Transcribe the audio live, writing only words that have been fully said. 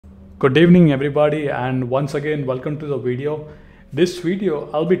Good evening everybody, and once again welcome to the video. This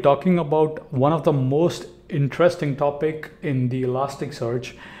video I'll be talking about one of the most interesting topic in the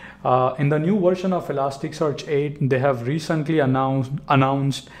Elasticsearch. In the new version of Elasticsearch 8, they have recently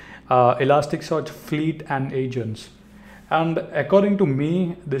announced Elasticsearch Fleet and Agents. And according to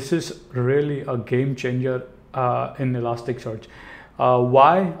me, this is really a game changer in Elasticsearch.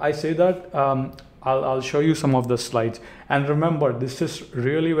 Why I say that? I'll show you some of the slides. And remember, this is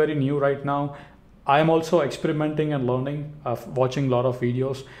really very new right now. I'm also experimenting and learning, watching a lot of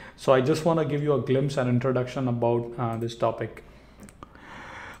videos. So I just want to give you a glimpse and introduction about this topic.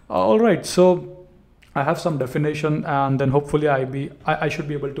 All right, so I have some definition, and then hopefully I should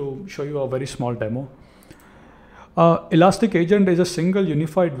be able to show you a very small demo. Elastic Agent is a single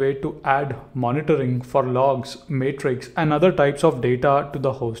unified way to add monitoring for logs, metrics, and other types of data to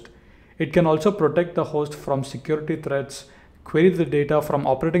the host. It can also protect the host from security threats, query the data from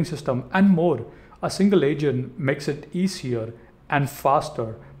operating system, and more. A single agent makes it easier and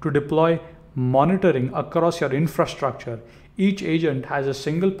faster to deploy monitoring across your infrastructure. Each agent has a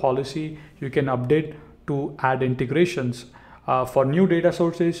single policy you can update to add integrations for new data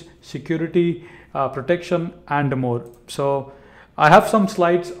sources, security, protection, and more. So I have some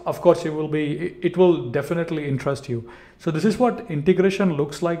slides. Of course, it will definitely interest you. So this is what integration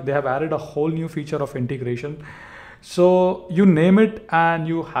looks like. They have added a whole new feature of integration. So you name it and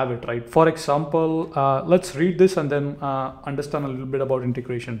you have it, right? For example, let's read this and then understand a little bit about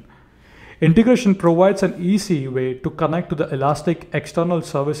integration. Integration provides an easy way to connect to the Elastic external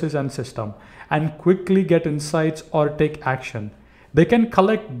services and system and quickly get insights or take action. They can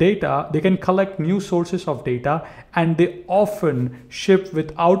collect data, they can collect new sources of data, and they often ship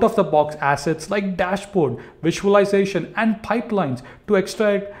with out-of-the-box assets like dashboard, visualization, and pipelines to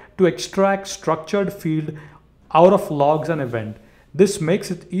extract structured field out of logs and event. This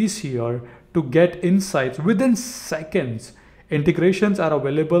makes it easier to get insights within seconds. Integrations are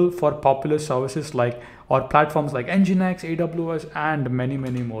available for popular services or platforms like Nginx, AWS, and many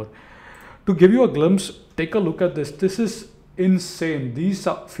more. To give you a glimpse, take a look at this. This is insane. These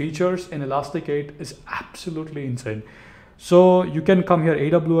features in Elastic 8 is absolutely insane. So you can come here,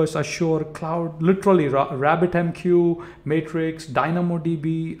 AWS, Azure, Cloud, literally RabbitMQ, Matrix,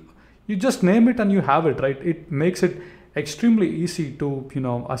 DynamoDB. You just name it and you have it, right? It makes it extremely easy to,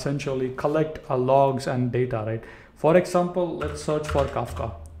 essentially collect logs and data, right? For example, let's search for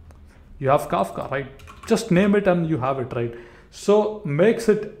Kafka. You have Kafka, right? Just name it and you have it, right? So makes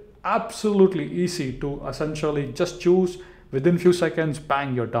it absolutely easy to essentially just choose. Within few seconds,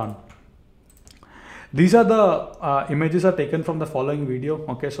 bang, you're done. These are the images are taken from the following video.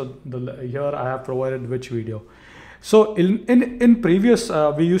 Okay, so here I have provided which video. So in previous,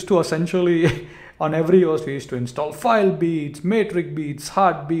 we used to essentially, on every host, we used to install Filebeats, Matrix,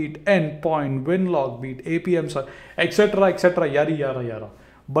 Heartbeat, Endpoint, Winlogbeat, APM, etc., yada.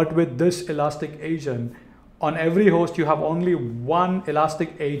 But with this Elastic Agent, on every host, you have only one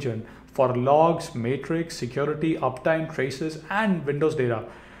Elastic Agent for logs, matrix, security, uptime, traces, and Windows data.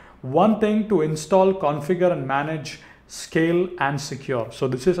 One thing to install, configure, and manage, scale, and secure. So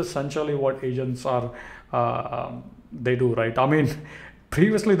this is essentially what agents are, they do, right? I mean,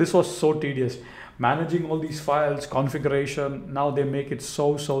 previously this was so tedious. Managing all these files, configuration, now they make it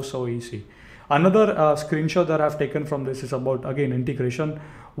so easy. Another screenshot that I've taken from this is about, again, integration.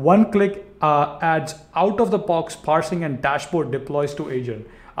 One click adds out-of-the-box parsing and dashboard deploys to agent.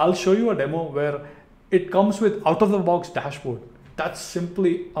 I'll show you a demo where it comes with out-of-the-box dashboard. That's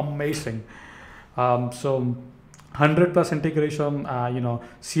simply amazing. So 100+ integration,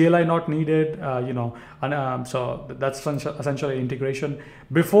 CLI not needed, so that's essentially integration.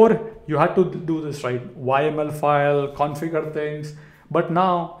 Before, you had to do this, right? YML file, configure things, but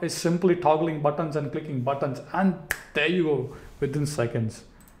now it's simply toggling buttons and clicking buttons, and there you go, within seconds.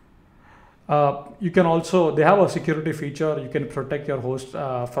 You can also, they have a security feature. You can protect your host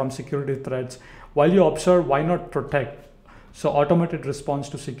from security threats. While you observe, why not protect? So automated response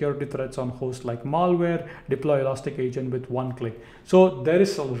to security threats on hosts like malware, deploy Elastic Agent with one click. So there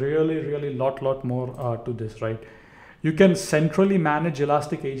is a really lot more to this, right? You can centrally manage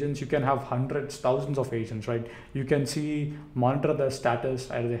Elastic Agents. You can have hundreds, thousands of agents, right? You can monitor their status,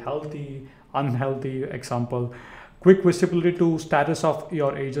 are they healthy, unhealthy, example. Quick visibility to status of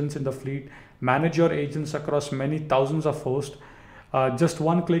your agents in the fleet. Manage your agents across many thousands of hosts. Just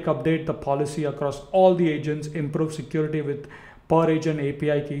one click update the policy across all the agents. Improve security with per agent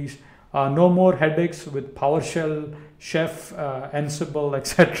API keys. No more headaches with PowerShell, Chef, Ansible,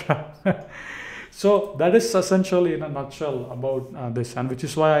 etc. So that is essentially in a nutshell about this, and which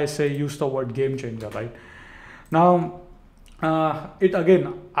is why I say use the word game changer, right? Now, It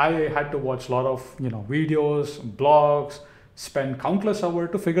again, I had to watch a lot of videos, blogs, spend countless hours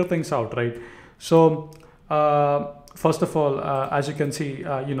to figure things out, right? So first of all, as you can see,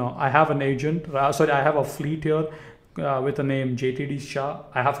 I have an agent, sorry, I have a fleet here with the name JTD Shah.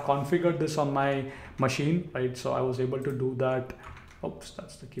 I have configured this on my machine, right? So I was able to do that. Oops,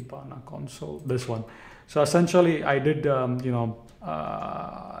 that's the Kibana console, this one. So essentially I did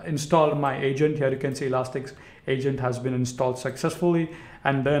install my agent. Here you can see Elastic's agent has been installed successfully,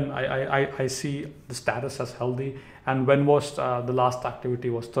 and then I see the status as healthy, and when was the last activity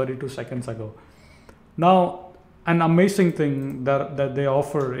was 32 seconds ago. Now an amazing thing that they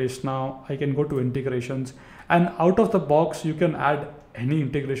offer is, now I can go to integrations, and out of the box you can add any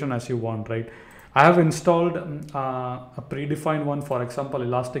integration as you want, right? I have installed a predefined one, for example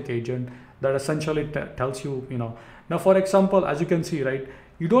Elastic Agent, that essentially tells you, now for example, as you can see, right,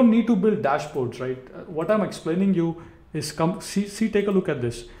 you don't need to build dashboards, right? What I'm explaining you is, take a look at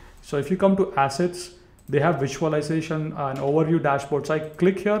this. So if you come to assets, they have visualization and overview dashboards. I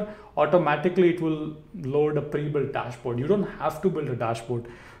click here, automatically it will load a pre-built dashboard. You don't have to build a dashboard.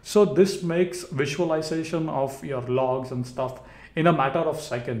 So this makes visualization of your logs and stuff in a matter of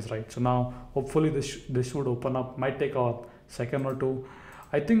seconds, right? So now hopefully this would open up, might take a second or two.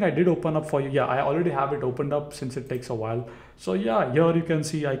 I think I did open up for you. Yeah, I already have it opened up since it takes a while. So yeah, here you can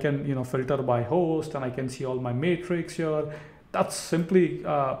see I can filter by host, and I can see all my metrics here. That's simply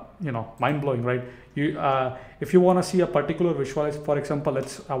mind-blowing, right? If you want to see a particular visualize, for example,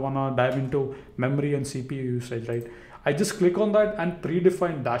 I want to dive into memory and CPU usage, right? I just click on that and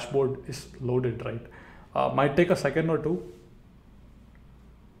predefined dashboard is loaded, right? Might take a second or two.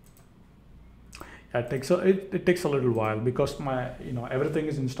 Yeah, it takes a little while because my everything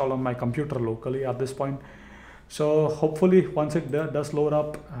is installed on my computer locally at this point. So hopefully once it does load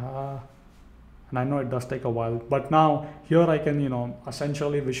up, and I know it does take a while, but now here I can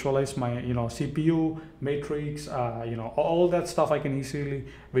essentially visualize my CPU matrix, all that stuff I can easily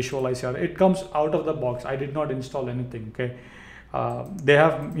visualize here. It comes out of the box. I did not install anything. Okay. They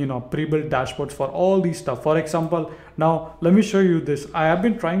have pre-built dashboards for all these stuff. For example, now let me show you this. I have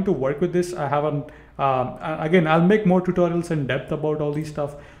been trying to work with this. I haven't again, I'll make more tutorials in depth about all these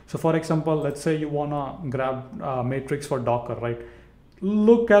stuff. So for example, let's say you wanna grab matrix for Docker, right?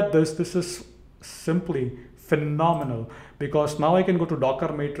 Look at this. This is simply phenomenal, because now I can go to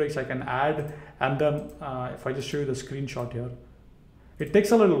Docker matrix, I can add, and then if I just show you the screenshot here, it takes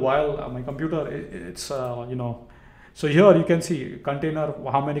a little while. My computer, it's so here you can see container,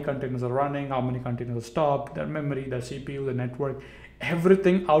 how many containers are running, how many containers are stopped, their memory, their CPU, the network,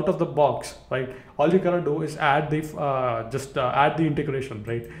 everything out of the box, right? All you gotta do is add the add the integration,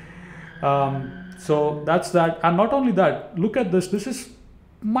 right? So that's that. And not only that, look at this. This is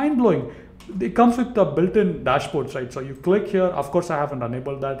mind-blowing. It comes with the built-in dashboards, right? So you click here. Of course, I haven't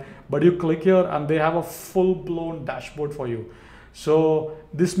enabled that, but you click here and they have a full-blown dashboard for you. So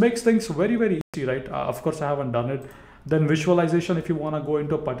this makes things very, very easy, right? Of course, I haven't done it. Then visualization, if you want to go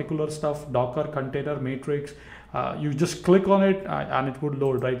into particular stuff, Docker, container, matrix, you just click on it and it would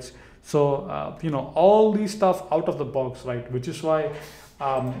load, right? So, all these stuff out of the box, right? Which is why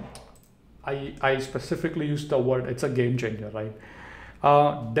I specifically use the word, it's a game changer, right?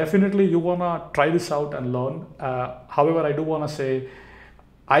 Definitely you want to try this out and learn. However, I do want to say,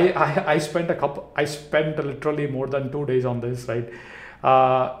 I spent literally more than 2 days on this, right?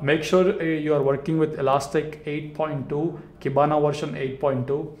 Make sure you are working with Elastic 8.2, Kibana version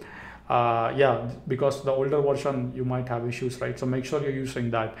 8.2. Yeah, because the older version you might have issues, right? So make sure you're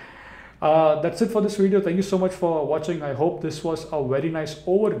using that. That's it for this video. Thank you so much for watching. I hope this was a very nice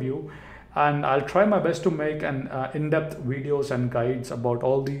overview, and I'll try my best to make an in-depth videos and guides about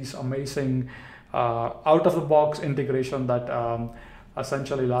all these amazing out-of-the-box integration that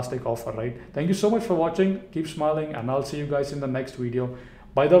essentially Elastic offer, right? Thank you so much for watching. Keep smiling, and I'll see you guys in the next video.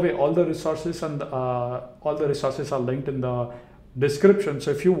 By the way, all the resources are linked in the description.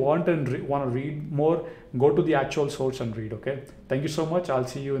 So if you want to read more, go to the actual source and read. Okay. Thank you so much. I'll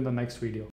see you in the next video.